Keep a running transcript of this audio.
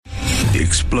the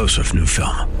explosive new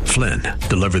film, Flynn,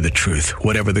 Deliver the Truth,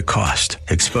 Whatever the Cost,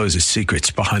 exposes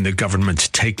secrets behind the government's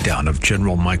takedown of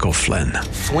General Michael Flynn.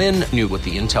 Flynn knew what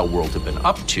the intel world had been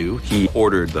up to. He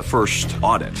ordered the first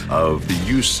audit of the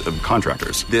use of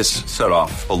contractors. This set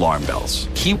off alarm bells.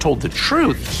 He told the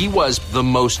truth. He was the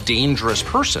most dangerous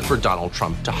person for Donald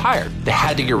Trump to hire. They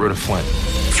had to get rid of Flynn.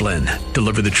 Flynn,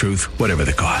 Deliver the Truth, Whatever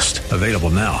the Cost. Available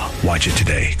now. Watch it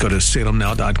today. Go to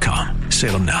salemnow.com.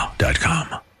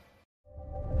 salemnow.com.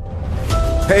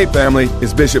 Hey family,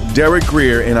 it's Bishop Derek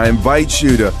Greer, and I invite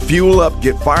you to fuel up,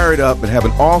 get fired up, and have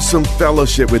an awesome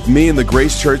fellowship with me and the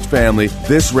Grace Church family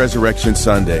this Resurrection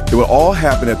Sunday. It will all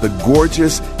happen at the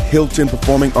gorgeous Hilton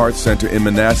Performing Arts Center in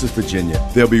Manassas, Virginia.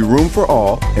 There'll be room for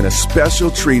all and a special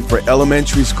treat for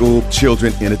elementary school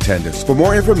children in attendance. For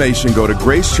more information, go to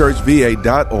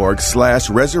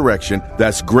gracechurchva.org/resurrection.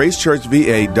 That's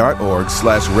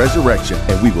gracechurchva.org/resurrection,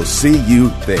 and we will see you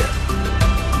there.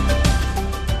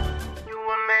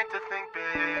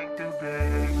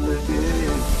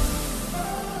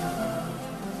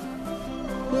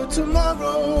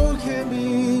 Tomorrow can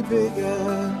be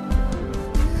bigger.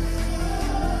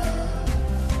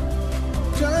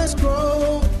 Just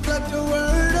grow, let the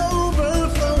word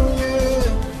overflow,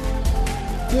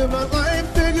 yeah. Live a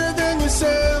life bigger than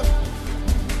yourself.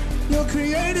 You're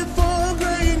created for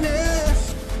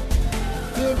greatness.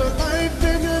 Live a life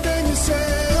bigger than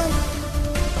yourself.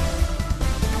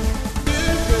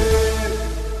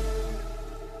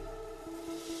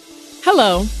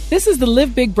 Hello, this is the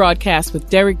Live Big broadcast with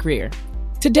Derek Greer.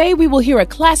 Today we will hear a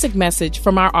classic message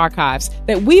from our archives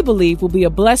that we believe will be a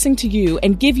blessing to you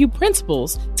and give you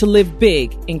principles to live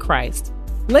big in Christ.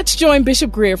 Let's join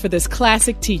Bishop Greer for this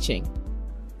classic teaching.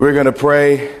 We're going to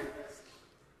pray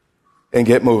and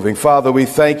get moving. Father, we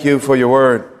thank you for your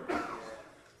word.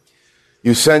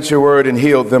 You sent your word and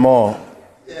healed them all.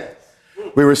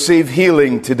 We receive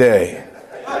healing today.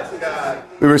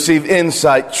 We receive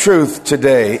insight, truth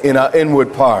today in our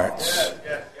inward parts.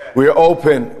 We are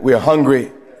open. We are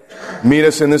hungry. Meet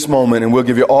us in this moment, and we'll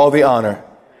give you all the honor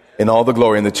and all the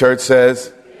glory. And the church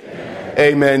says, Amen.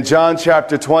 Amen. John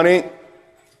chapter 20,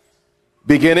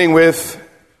 beginning with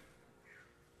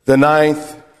the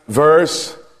 9th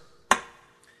verse.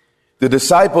 The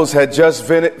disciples had just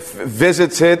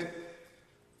visited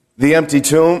the empty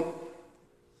tomb.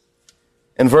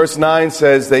 And verse 9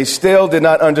 says, they still did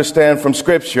not understand from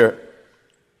Scripture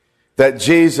that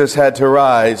Jesus had to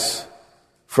rise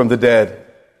from the dead.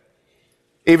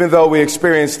 Even though we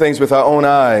experience things with our own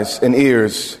eyes and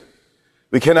ears,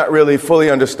 we cannot really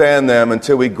fully understand them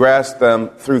until we grasp them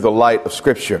through the light of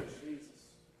Scripture.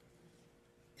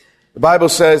 The Bible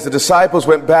says the disciples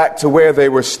went back to where they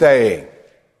were staying.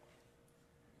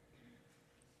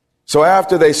 So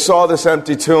after they saw this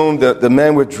empty tomb, the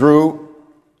men withdrew.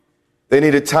 They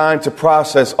needed time to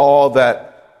process all that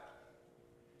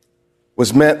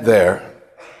was meant there.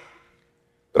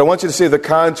 But I want you to see the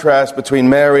contrast between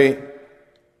Mary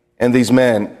and these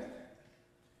men.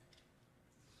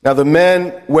 Now, the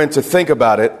men went to think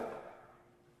about it,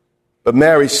 but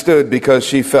Mary stood because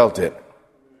she felt it.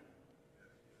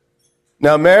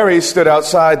 Now, Mary stood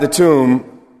outside the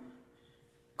tomb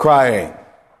crying.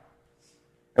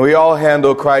 And we all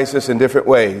handle crisis in different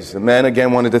ways. The men,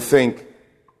 again, wanted to think,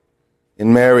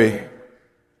 and Mary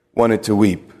wanted to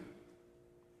weep.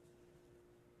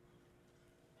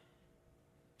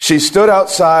 She stood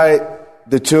outside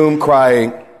the tomb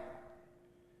crying.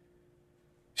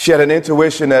 She had an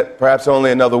intuition that perhaps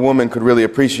only another woman could really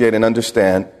appreciate and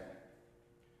understand.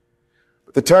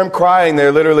 But the term crying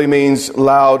there literally means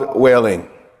loud wailing.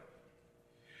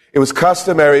 It was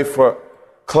customary for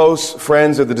close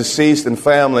friends of the deceased and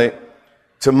family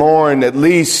to mourn at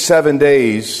least 7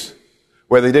 days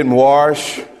where they didn't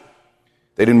wash,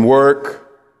 they didn't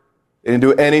work, they didn't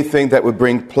do anything that would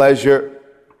bring pleasure.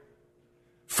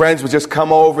 Friends would just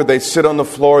come over, they'd sit on the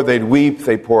floor, they'd weep,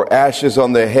 they'd pour ashes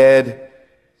on their head,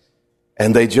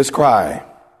 and they'd just cry.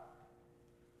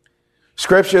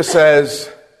 Scripture says,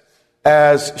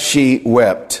 as she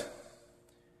wept.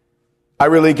 I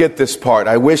really get this part.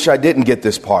 I wish I didn't get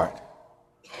this part.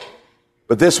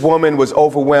 But this woman was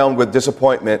overwhelmed with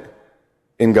disappointment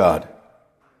in God.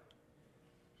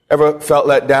 Ever felt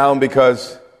let down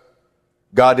because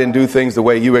God didn't do things the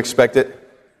way you expected?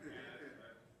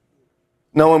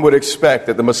 No one would expect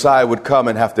that the Messiah would come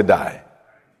and have to die.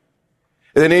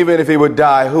 And then even if he would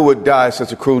die, who would die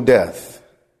such a cruel death?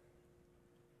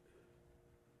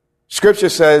 Scripture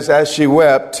says, as she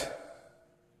wept,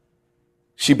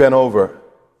 she bent over.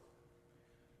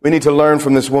 We need to learn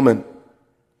from this woman.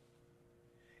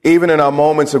 Even in our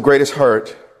moments of greatest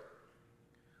hurt,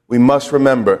 we must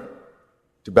remember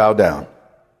to bow down.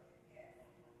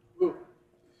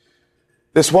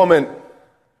 This woman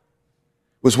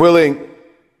was willing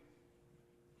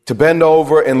to bend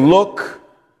over and look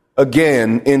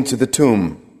again into the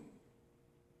tomb.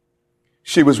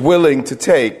 She was willing to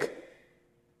take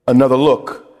another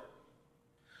look.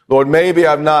 Lord, maybe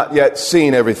I've not yet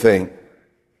seen everything.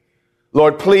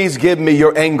 Lord, please give me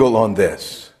your angle on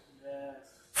this.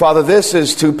 Father, this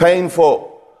is too painful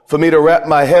for me to wrap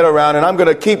my head around, and I'm going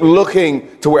to keep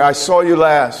looking to where I saw you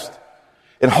last.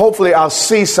 And hopefully I'll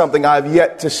see something I've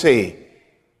yet to see.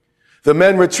 The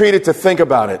men retreated to think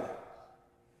about it.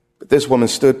 But this woman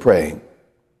stood praying.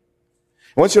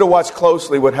 I want you to watch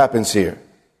closely what happens here.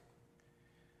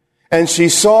 And she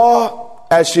saw,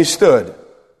 as she stood,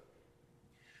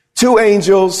 two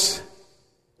angels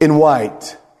in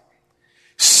white,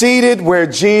 seated where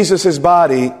Jesus'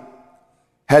 body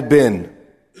had been.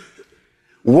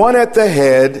 One at the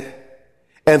head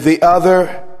and the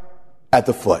other at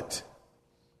the foot.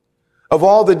 Of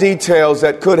all the details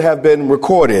that could have been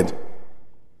recorded,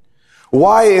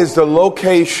 why is the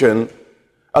location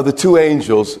of the two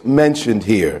angels mentioned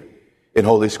here in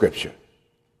Holy Scripture?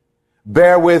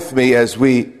 Bear with me as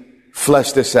we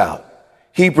flesh this out.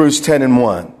 Hebrews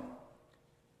 10:1.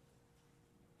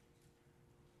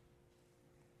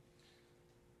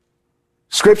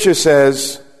 Scripture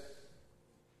says,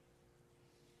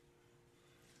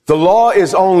 the law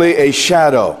is only a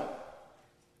shadow.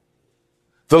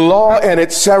 The law and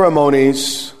its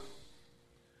ceremonies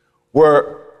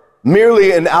were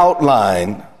merely an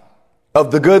outline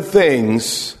of the good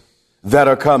things that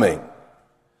are coming,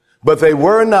 but they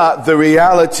were not the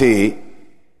reality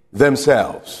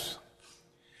themselves.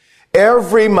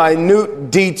 Every minute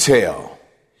detail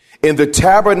in the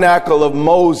tabernacle of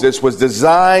Moses was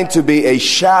designed to be a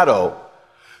shadow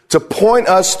to point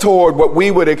us toward what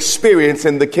we would experience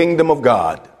in the kingdom of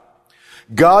God.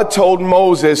 God told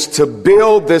Moses to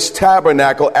build this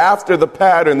tabernacle after the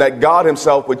pattern that God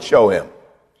himself would show him.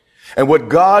 And what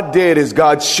God did is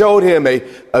God showed him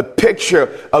a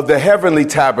picture of the heavenly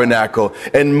tabernacle.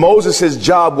 And Moses'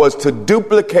 job was to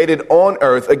duplicate it on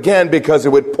earth, again, because it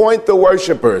would point the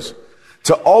worshipers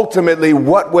to ultimately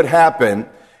what would happen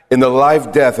in the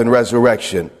life, death, and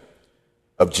resurrection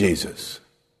of Jesus.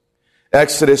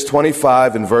 Exodus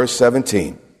 25 and verse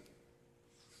 17.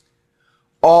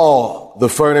 All the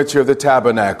furniture of the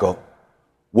tabernacle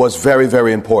was very,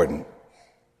 very important.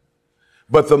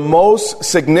 But the most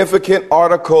significant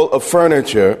article of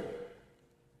furniture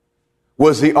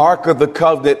was the Ark of the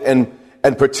Covenant,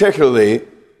 and particularly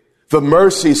the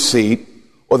mercy seat,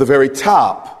 or the very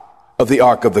top of the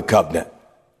Ark of the Covenant.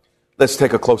 Let's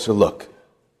take a closer look.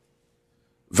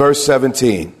 Verse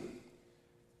 17.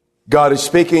 God is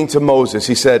speaking to Moses.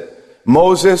 He said,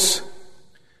 Moses,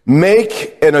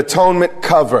 make an atonement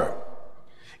cover.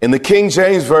 In the King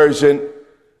James Version,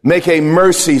 make a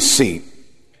mercy seat.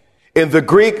 In the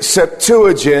Greek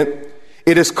Septuagint,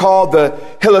 it is called the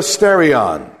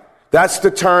hilasterion. That's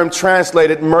the term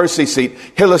translated mercy seat,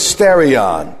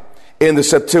 hilasterion in the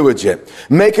Septuagint.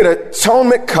 Make an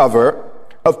atonement cover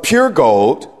of pure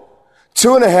gold,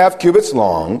 2.5 cubits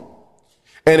long,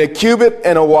 and 1.5 cubits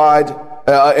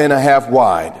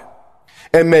wide.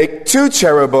 And make 2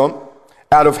 cherubim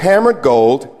out of hammered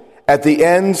gold at the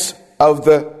ends of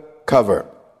the cover.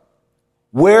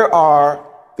 Where are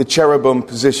the cherubim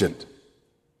positioned?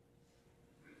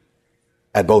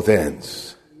 At both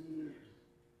ends.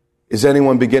 Is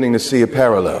anyone beginning to see a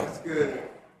parallel?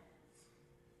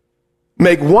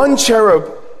 Make 1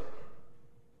 cherub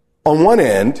on one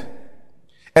end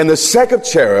and the second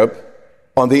cherub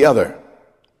on the other.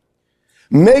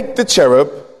 Make the cherub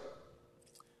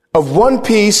of one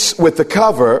piece with the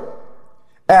cover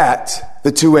at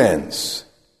the 2 ends.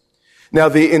 Now,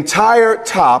 the entire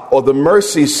top, or the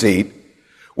mercy seat,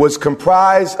 was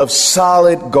comprised of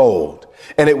solid gold,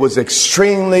 and it was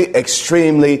extremely,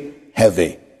 extremely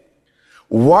heavy.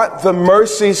 What the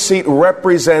mercy seat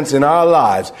represents in our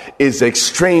lives is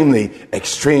extremely,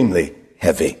 extremely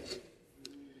heavy.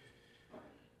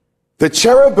 The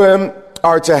cherubim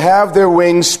are to have their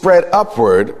wings spread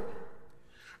upward,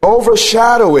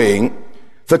 overshadowing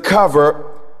the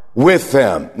cover with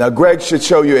them. Now, Greg should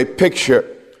show you a picture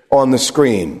on the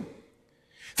screen.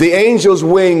 The angels'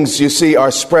 wings, you see,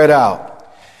 are spread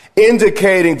out,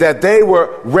 indicating that they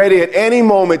were ready at any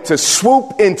moment to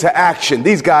swoop into action.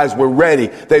 These guys were ready.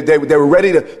 They were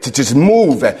ready to just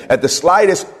move at the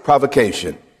slightest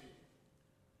provocation.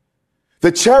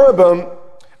 The cherubim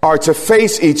are to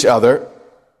face each other,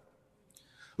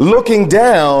 looking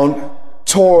down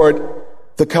toward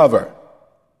the cover.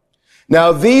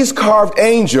 Now, these carved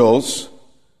angels,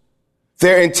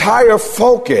 their entire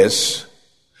focus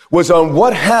was on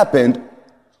what happened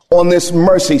on this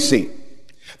mercy seat.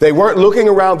 They weren't looking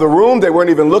around the room. They weren't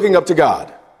even looking up to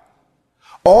God.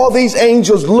 All these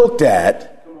angels looked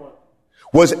at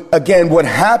was, again, what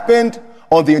happened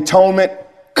on the atonement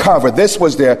cover. This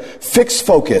was their fixed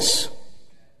focus.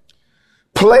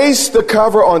 Place the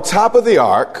cover on top of the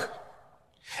ark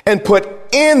and put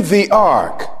in the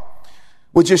ark.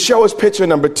 Would you show us picture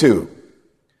number 2?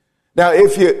 Now,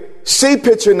 if you see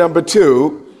picture number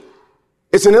 2,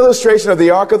 it's an illustration of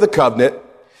the Ark of the Covenant,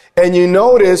 and you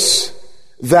notice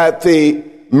that the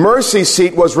mercy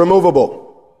seat was removable,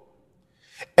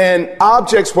 and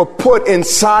objects were put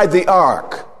inside the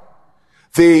ark.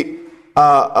 The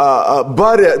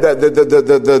bud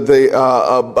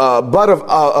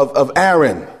of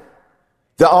Aaron,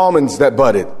 the almonds that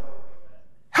budded.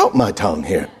 Help my tongue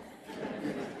here.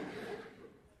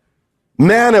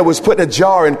 Manna was put in a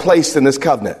jar and placed in this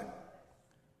covenant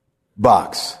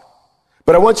box.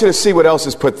 But I want you to see what else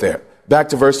is put there. Back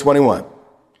to verse 21.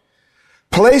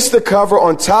 Place the cover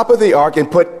on top of the ark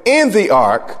and put in the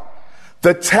ark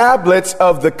the tablets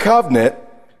of the covenant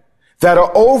that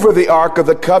are over the ark of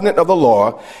the covenant of the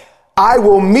law. I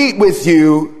will meet with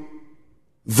you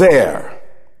there.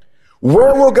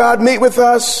 Where will God meet with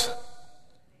us?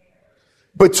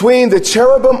 Between the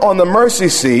cherubim on the mercy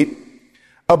seat,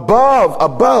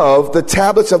 above the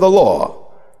tablets of the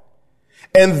law.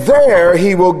 And there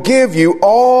he will give you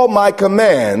all my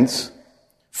commands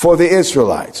for the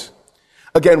Israelites.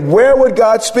 Again, where would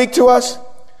God speak to us?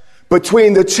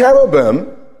 Between the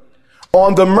cherubim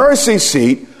on the mercy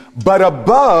seat, but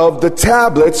above the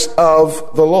tablets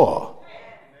of the law.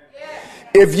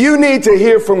 If you need to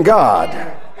hear from God,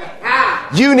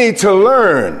 you need to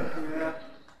learn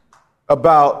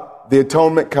about the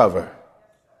atonement cover.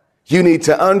 You need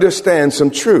to understand some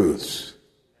truths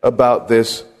about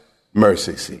this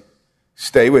mercy seat.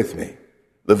 Stay with me.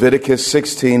 Leviticus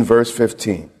 16, verse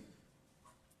 15.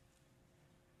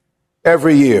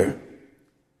 Every year,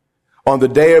 on the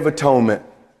Day of Atonement,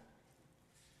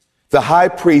 the high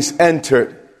priest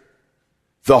entered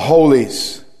the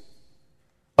holies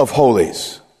of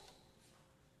holies.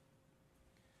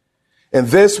 And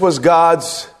this was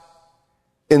God's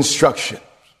instruction.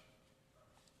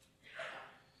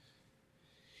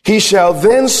 He shall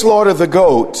then slaughter the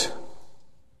goat.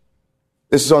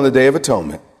 This is on the Day of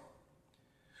Atonement.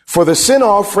 For the sin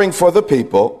offering for the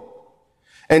people,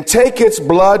 and take its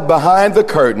blood behind the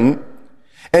curtain,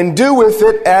 and do with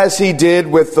it as he did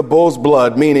with the bull's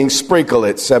blood, meaning sprinkle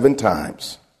it 7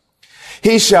 times.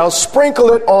 He shall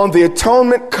sprinkle it on the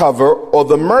atonement cover or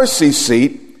the mercy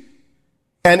seat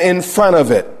and in front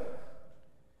of it.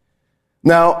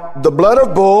 Now, the blood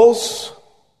of bulls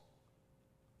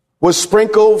was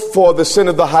sprinkled for the sin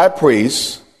of the high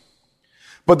priest,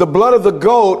 but the blood of the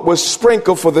goat was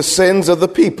sprinkled for the sins of the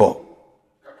people.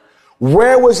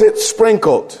 Where was it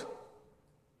sprinkled?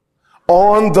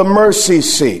 On the mercy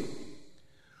seat.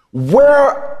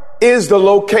 Where is the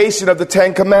location of the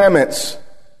 10 Commandments?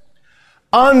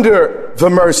 Under the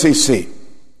mercy seat.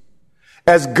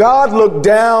 As God looked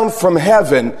down from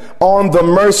heaven on the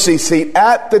mercy seat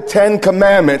at the 10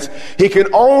 Commandments, he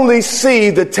could only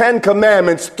see the 10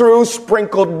 Commandments through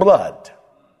sprinkled blood.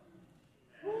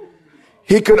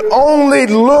 He could only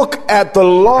look at the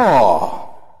law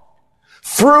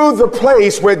through the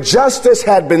place where justice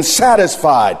had been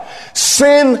satisfied,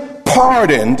 sin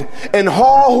pardoned, and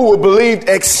all who were believed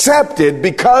accepted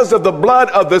because of the blood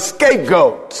of the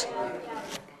scapegoat.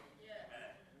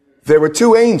 There were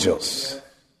 2 angels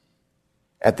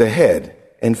at the head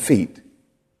and feet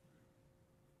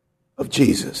of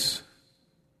Jesus.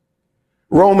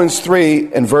 Romans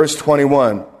 3 and verse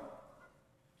 21.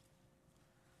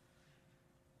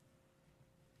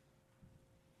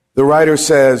 The writer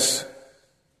says,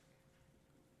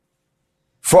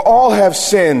 for all have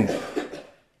sinned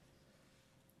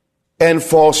and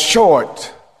fall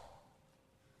short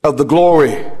of the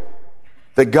glory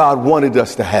that God wanted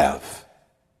us to have.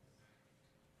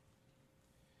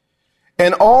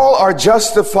 And all are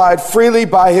justified freely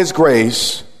by his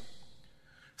grace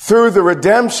through the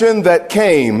redemption that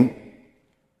came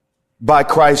by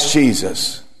Christ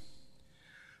Jesus.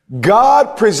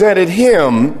 God presented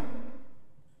him,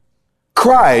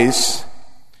 Christ,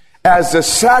 as the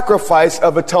sacrifice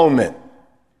of atonement.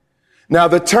 Now,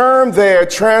 the term there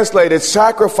translated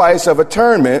sacrifice of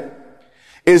atonement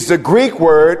is the Greek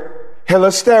word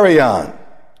hilasterion,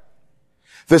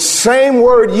 the same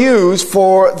word used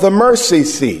for the mercy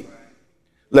seat.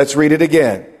 Let's read it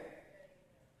again.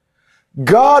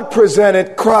 God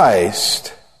presented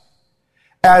Christ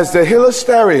as the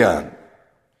hilasterion,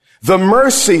 the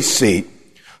mercy seat,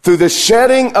 through the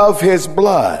shedding of his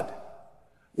blood.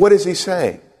 What is he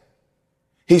saying?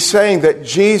 He's saying that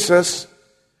Jesus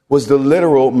was the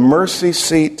literal mercy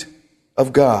seat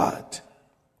of God.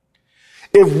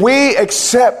 If we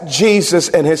accept Jesus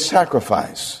and his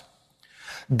sacrifice,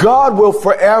 God will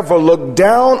forever look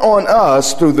down on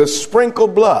us through the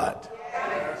sprinkled blood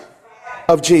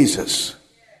of Jesus.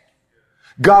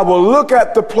 God will look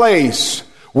at the place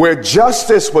where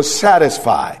justice was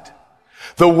satisfied.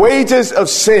 The wages of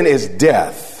sin is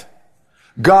death.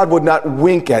 God would not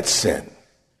wink at sin.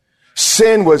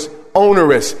 Sin was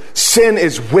onerous. Sin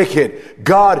is wicked.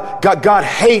 God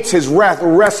hates. His wrath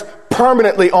rests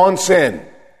permanently on sin.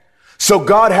 So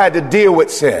God had to deal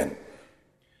with sin.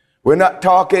 We're not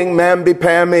talking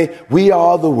mamby-pamby. We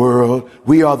are the world.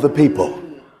 We are the people.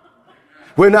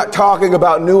 We're not talking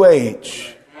about New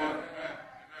Age.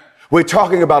 We're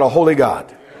talking about a holy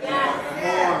God.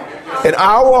 And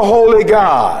our holy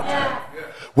God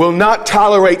will not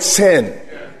tolerate sin.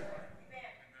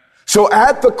 So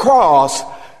at the cross,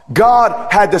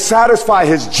 God had to satisfy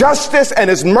his justice and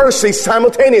his mercy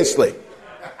simultaneously.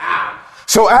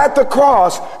 So at the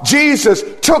cross, Jesus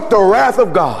took the wrath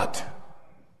of God.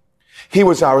 He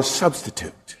was our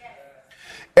substitute.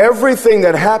 Everything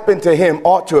that happened to him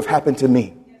ought to have happened to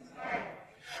me.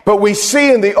 But we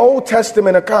see in the Old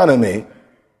Testament economy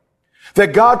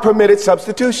that God permitted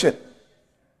substitution.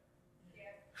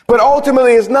 But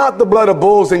ultimately, it's not the blood of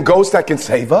bulls and goats that can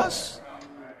save us.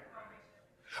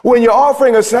 When you're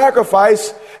offering a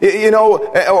sacrifice,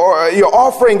 or you're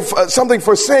offering something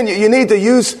for sin, you need to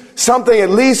use something at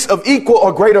least of equal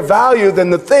or greater value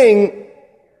than the thing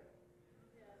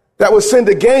that was sinned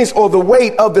against or the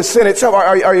weight of the sin itself.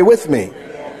 Are you with me?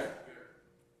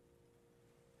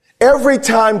 Every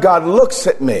time God looks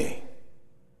at me,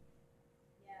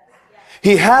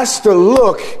 he has to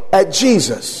look at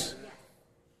Jesus.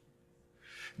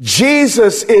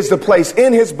 Jesus is the place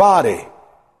in his body,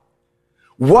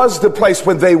 was the place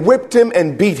when they whipped him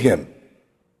and beat him.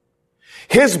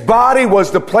 His body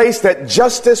was the place that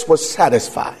justice was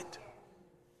satisfied.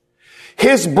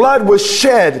 His blood was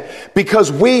shed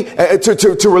because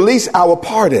to release our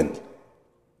pardon.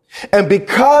 And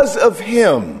because of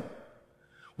him,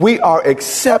 we are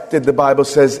accepted, the Bible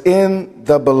says, in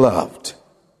the beloved.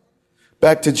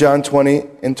 Back to John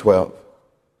 20:12.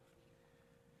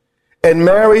 And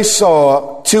Mary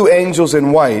saw two angels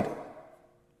in white.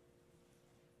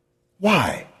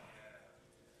 Why?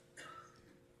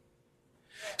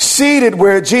 Seated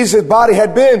where Jesus' body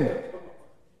had been.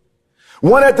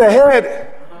 One at the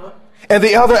head and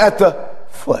the other at the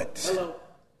foot.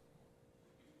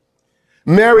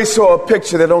 Mary saw a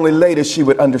picture that only later she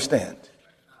would understand.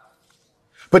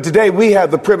 But today we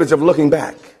have the privilege of looking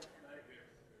back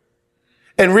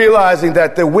and realizing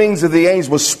that the wings of the angels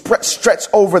will stretch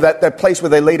over that place where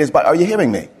they laid his body. Are you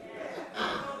hearing me?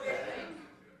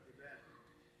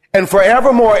 And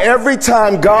forevermore, every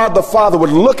time God the Father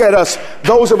would look at us,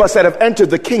 those of us that have entered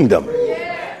the kingdom,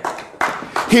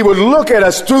 he would look at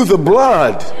us through the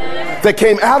blood that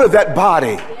came out of that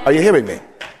body. Are you hearing me?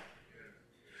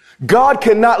 God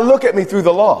cannot look at me through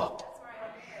the law.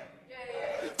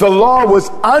 The law was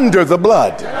under the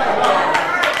blood.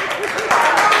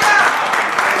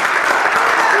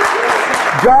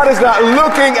 God is not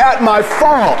looking at my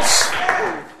faults.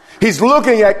 He's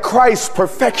looking at Christ's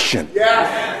perfection.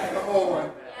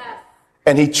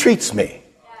 And he treats me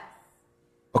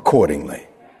accordingly.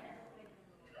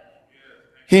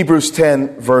 Hebrews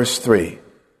 10, verse 3.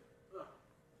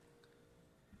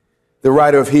 The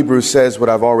writer of Hebrews says what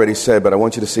I've already said, but I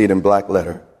want you to see it in black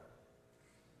letter.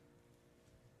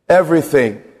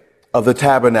 Everything of the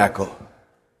tabernacle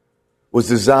was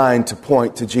designed to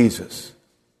point to Jesus.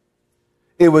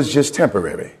 It was just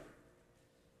temporary.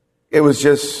 It was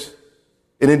just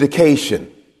an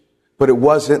indication, but it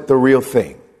wasn't the real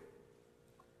thing.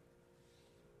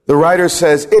 The writer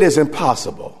says it is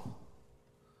impossible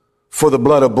for the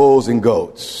blood of bulls and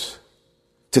goats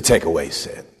to take away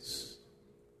sins.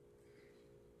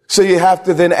 So you have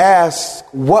to then ask,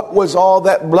 what was all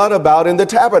that blood about in the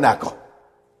tabernacle?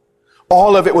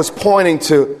 All of it was pointing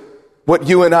to what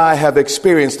you and I have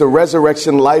experienced, the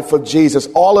resurrection life of Jesus.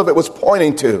 All of it was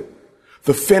pointing to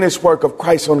the finished work of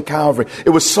Christ on Calvary. It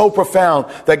was so profound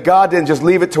that God didn't just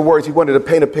leave it to words. He wanted to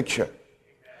paint a picture.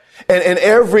 And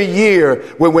every year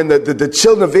when the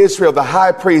children of Israel, the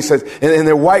high priests in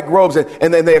their white robes,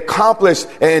 and then they accomplished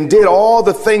and did all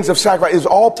the things of sacrifice, it was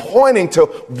all pointing to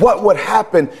what would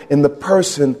happen in the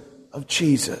person of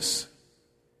Jesus.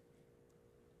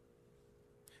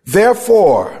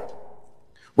 Therefore,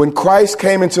 when Christ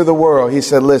came into the world, he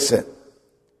said, listen,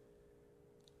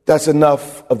 that's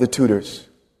enough of the tutors.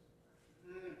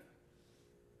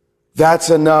 That's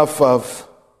enough of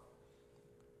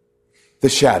the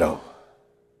shadow.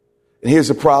 And here's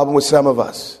the problem with some of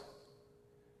us.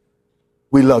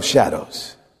 We love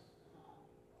shadows.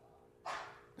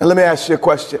 Now let me ask you a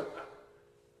question.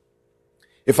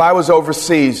 If I was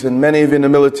overseas, and many of you in the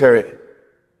military,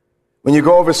 when you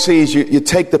go overseas, you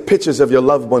take the pictures of your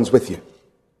loved ones with you.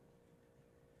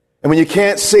 And when you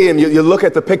can't see them, you look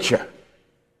at the picture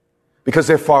because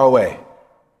they're far away.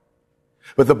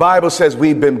 But the Bible says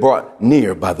we've been brought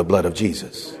near by the blood of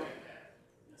Jesus.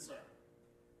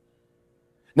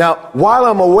 Now, while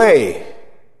I'm away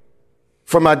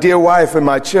from my dear wife and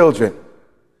my children,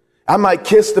 I might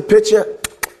kiss the picture.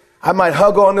 I might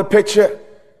hug on the picture.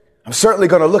 I'm certainly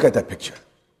going to look at that picture.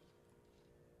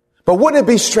 But wouldn't it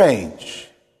be strange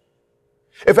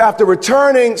if after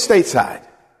returning stateside,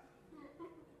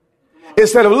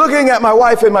 instead of looking at my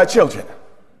wife and my children,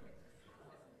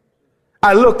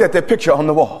 I looked at their picture on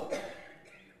the wall?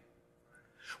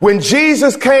 When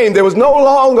Jesus came, there was no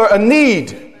longer a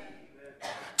need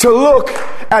to look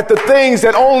at the things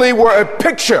that only were a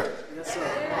picture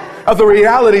of the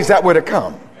realities that were to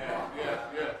come.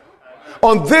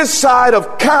 On this side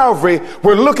of Calvary,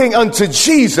 we're looking unto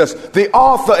Jesus, the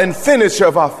author and finisher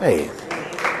of our faith.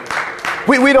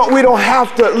 We don't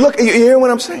have to look. You hear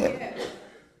what I'm saying?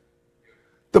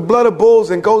 The blood of bulls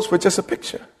and goats were just a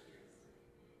picture.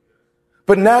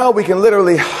 But now we can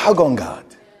literally hug on God.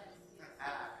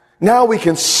 Now we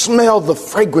can smell the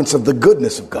fragrance of the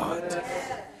goodness of God.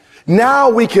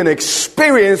 Now we can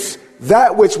experience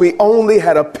that which we only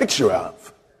had a picture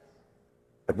of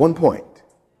at one point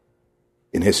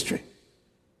in history.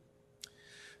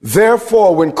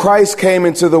 Therefore, when Christ came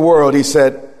into the world, he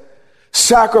said,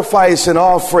 sacrifice and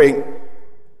offering,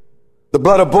 the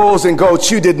blood of bulls and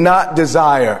goats you did not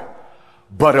desire,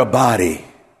 but a body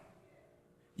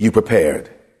you prepared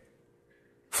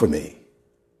for me.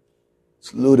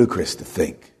 It's ludicrous to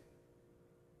think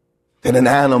that an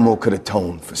animal could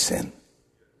atone for sin.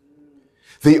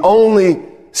 The only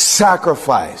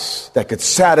sacrifice that could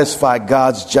satisfy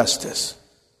God's justice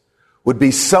would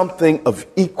be something of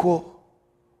equal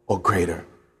or greater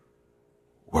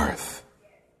worth.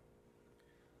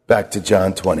 Back to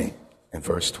John 20 and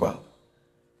verse 12.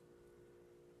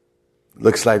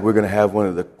 Looks like we're going to have one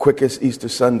of the quickest Easter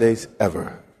Sundays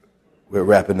ever. We're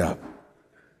wrapping up.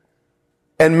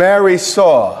 And Mary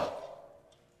saw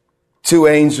two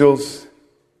angels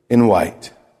in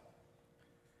white,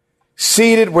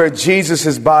 seated where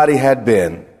Jesus' body had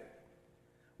been,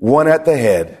 one at the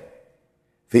head,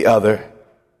 the other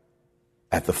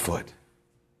at the foot.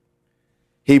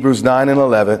 Hebrews 9 and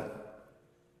 11.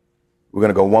 We're going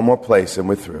to go one more place and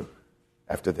we're through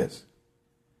after this.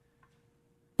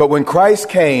 But when Christ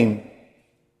came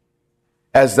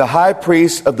as the high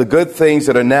priest of the good things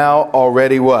that are now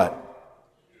already what?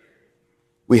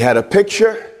 We had a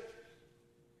picture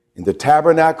in the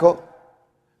tabernacle.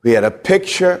 We had a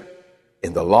picture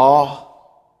in the law.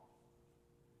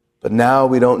 But now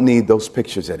we don't need those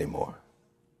pictures anymore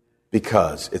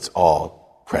because it's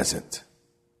all present.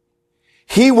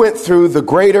 He went through the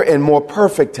greater and more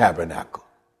perfect tabernacle.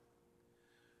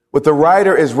 What the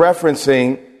writer is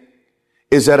referencing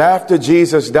is that after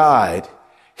Jesus died,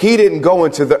 he didn't go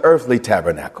into the earthly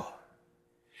tabernacle.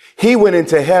 He went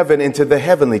into heaven, into the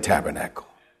heavenly tabernacle.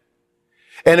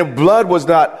 And a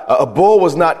bull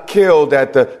was not killed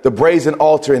at the brazen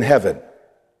altar in heaven.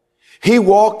 He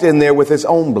walked in there with his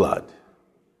own blood.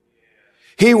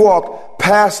 He walked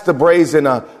past the brazen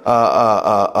altar,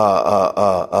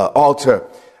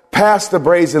 past the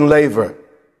brazen laver.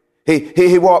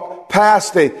 He walked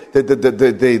past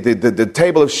the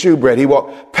table of shewbread. He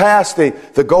walked past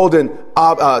the golden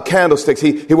candlesticks.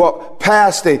 He walked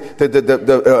past the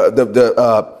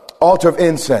altar of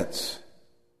incense.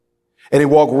 And he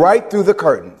walked right through the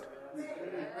curtain.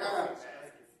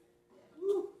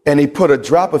 And he put a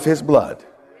drop of his blood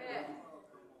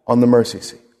on the mercy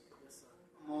seat,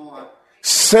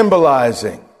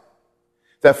 symbolizing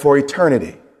that for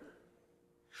eternity,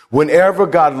 whenever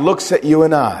God looks at you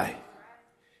and I,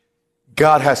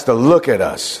 God has to look at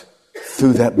us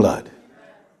through that blood.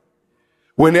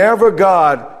 Whenever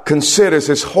God considers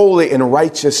his holy and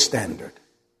righteous standard,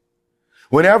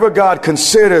 whenever God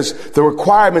considers the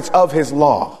requirements of his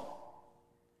law,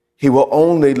 he will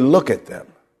only look at them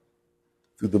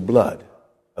through the blood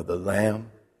of the Lamb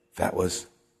that was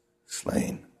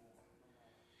slain.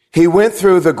 He went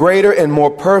through the greater and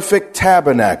more perfect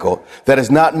tabernacle that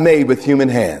is not made with human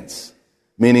hands,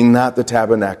 meaning not the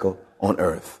tabernacle on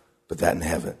earth, but that in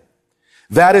heaven.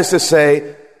 That is to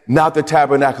say, not the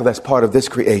tabernacle that's part of this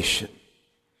creation.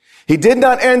 He did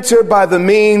not enter by the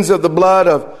means of the blood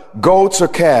of goats or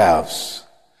calves,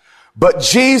 But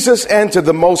Jesus entered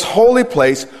the most holy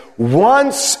place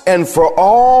once and for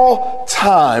all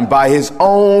time by his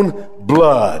own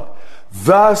blood,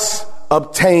 thus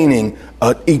obtaining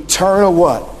an eternal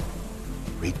what?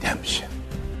 Redemption.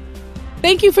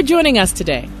 Thank you for joining us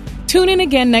today. Tune in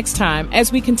again next time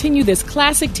as we continue this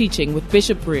classic teaching with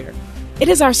Bishop Greer. It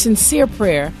is our sincere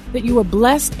prayer that you are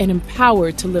blessed and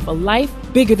empowered to live a life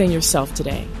bigger than yourself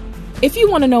today. If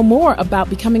you want to know more about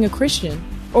becoming a Christian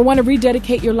or want to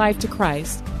rededicate your life to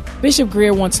Christ, Bishop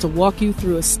Greer wants to walk you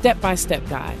through a step-by-step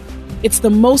guide. It's the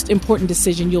most important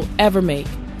decision you'll ever make.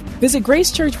 Visit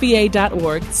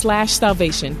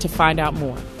gracechurchva.org/salvation to find out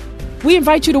more. We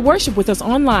invite you to worship with us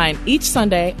online each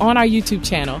Sunday on our YouTube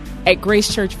channel at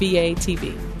Grace Church VA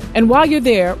TV. And while you're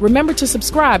there, remember to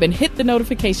subscribe and hit the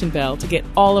notification bell to get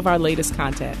all of our latest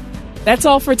content. That's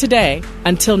all for today.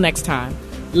 Until next time,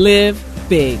 live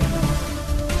big.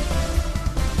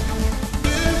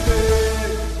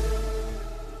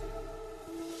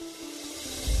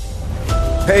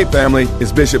 Hey family,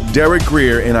 it's Bishop Derek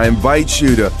Greer, and I invite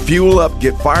you to fuel up,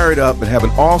 get fired up, and have an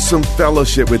awesome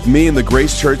fellowship with me and the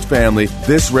Grace Church family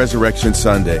this Resurrection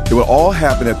Sunday. It will all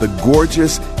happen at the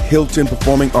gorgeous Hilton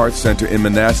Performing Arts Center in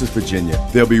Manassas, Virginia.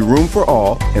 There'll be room for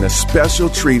all and a special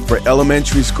treat for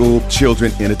elementary school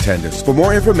children in attendance. For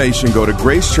more information, go to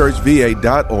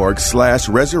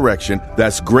gracechurchva.org/resurrection.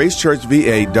 That's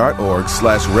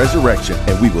gracechurchva.org/resurrection,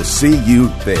 and we will see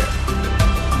you there.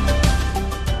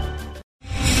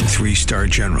 3-star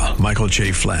General Michael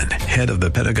J. Flynn, head of the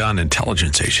Pentagon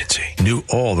Intelligence Agency, knew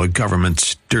all the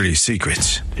government's dirty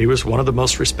secrets. He was one of the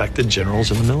most respected generals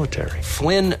in the military.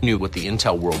 Flynn knew what the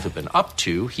intel world had been up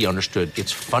to. He understood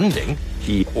its funding.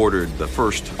 He ordered the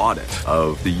first audit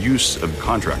of the use of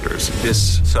contractors.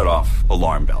 This set off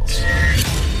alarm bells.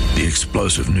 The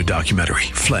explosive new documentary,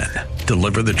 Flynn,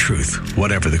 Deliver the Truth,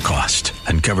 Whatever the Cost,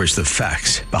 uncovers the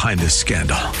facts behind this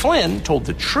scandal. Flynn told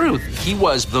the truth. He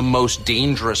was the most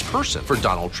dangerous person for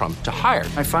Donald Trump to hire.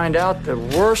 I find out the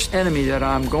worst enemy that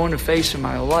I'm going to face in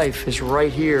my life is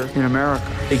right here in America.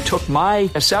 They took my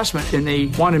assessment and they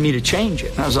wanted me to change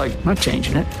it. And I was like, I'm not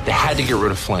changing it. They had to get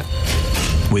rid of Flynn.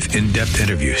 With in-depth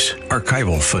interviews,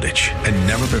 archival footage, and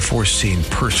never-before-seen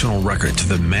personal records of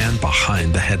the man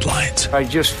behind the headlines. I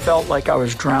just felt like I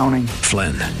was drowning.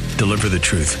 Flynn, Deliver the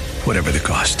Truth, Whatever the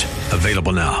Cost.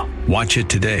 Available now. Watch it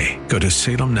today. Go to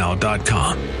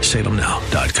salemnow.com.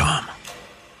 salemnow.com.